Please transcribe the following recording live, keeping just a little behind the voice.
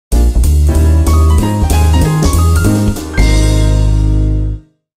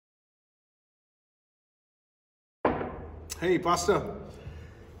Hey, Pastor.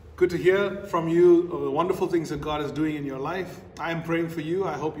 Good to hear from you of the wonderful things that God is doing in your life. I am praying for you.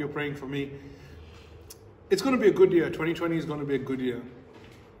 I hope you're praying for me. It's going to be a good year. 2020 is going to be a good year.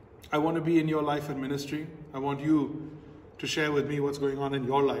 I want to be in your life and ministry. I want you to share with me what's going on in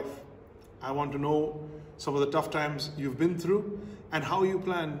your life. I want to know some of the tough times you've been through and how you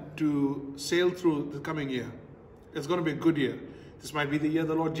plan to sail through the coming year. It's going to be a good year. This might be the year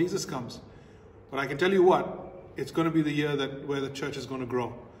the Lord Jesus comes. But I can tell you what, it's going to be the year where the church is going to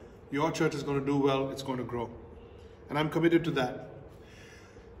grow. Your church is going to do well. It's going to grow. And I'm committed to that.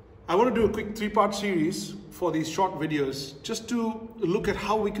 I want to do a quick 3-part series for these short videos just to look at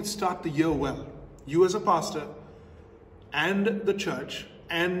how we could start the year well. You as a pastor and the church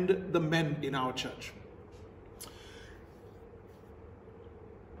and the men in our church.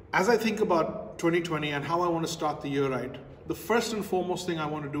 As I think about 2020 and how I want to start the year right, the first and foremost thing I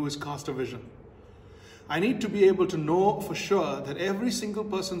want to do is cast a vision. I need to be able to know for sure that every single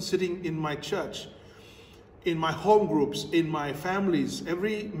person sitting in my church, in my home groups, in my families,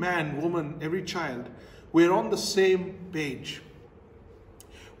 every man, woman, every child, we're on the same page.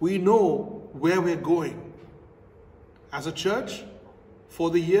 We know where we're going as a church for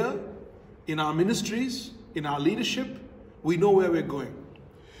the year, in our ministries, in our leadership. We know where we're going.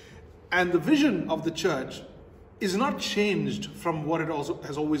 And the vision of the church is not changed from what it also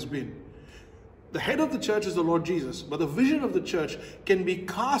has always been. The head of the church is the Lord Jesus, but the vision of the church can be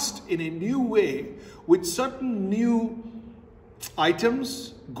cast in a new way with certain new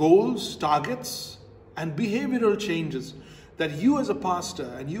items, goals, targets, and behavioral changes that you as a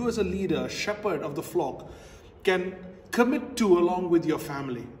pastor and you as a leader, shepherd of the flock, can commit to along with your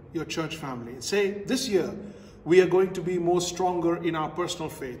family, your church family. Say, this year, we are going to be more stronger in our personal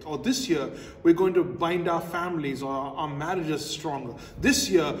faith. Or this year, we're going to bind our families or our marriages stronger. This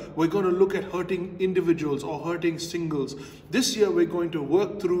year, we're going to look at hurting individuals or hurting singles. This year, we're going to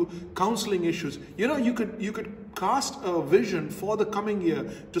work through counseling issues. You know, you could cast a vision for the coming year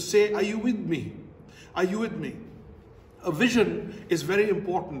to say, are you with me? Are you with me? A vision is very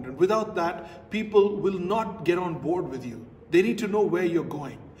important. And without that, people will not get on board with you. They need to know where you're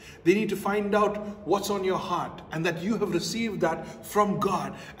going. They need to find out what's on your heart and that you have received that from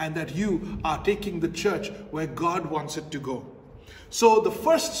God and that you are taking the church where God wants it to go. So the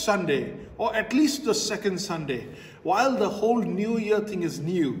first Sunday, or at least the second Sunday, while the whole New Year thing is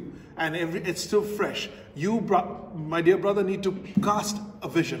new and it's still fresh, you, my dear brother, need to cast a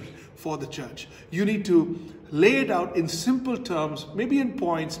vision for the church. You need to lay it out in simple terms, maybe in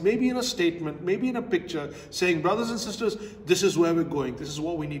points, maybe in a statement, maybe in a picture, saying, brothers and sisters, this is where we're going. This is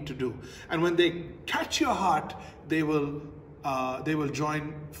what we need to do. And when they catch your heart, they will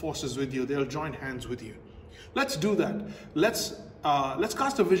join forces with you. They'll join hands with you. Let's do that. Let's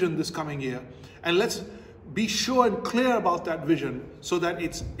cast a vision this coming year, and let's be sure and clear about that vision so that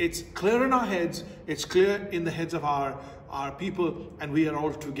it's clear in our heads, it's clear in the heads of our people, and we are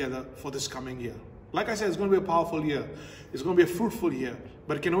all together for this coming year. Like I said, it's going to be a powerful year. It's going to be a fruitful year.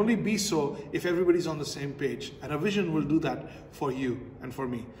 But it can only be so if everybody's on the same page. And a vision will do that for you and for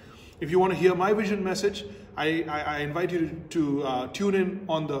me. If you want to hear my vision message, I invite you to tune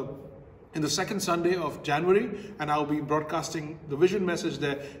in the second Sunday of January, and I'll be broadcasting the vision message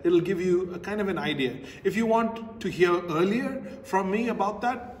there. It'll give you a kind of an idea. If you want to hear earlier from me about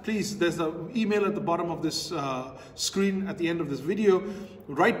that, please, there's the email at the bottom of this screen at the end of this video.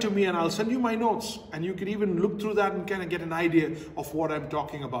 Write to me and I'll send you my notes, and you can even look through that and kind of get an idea of what I'm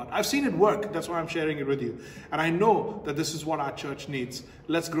talking about. I've seen it work. That's why I'm sharing it with you. And I know that this is what our church needs.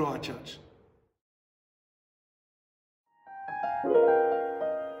 Let's grow our church.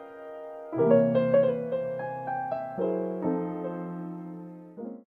 Thank you.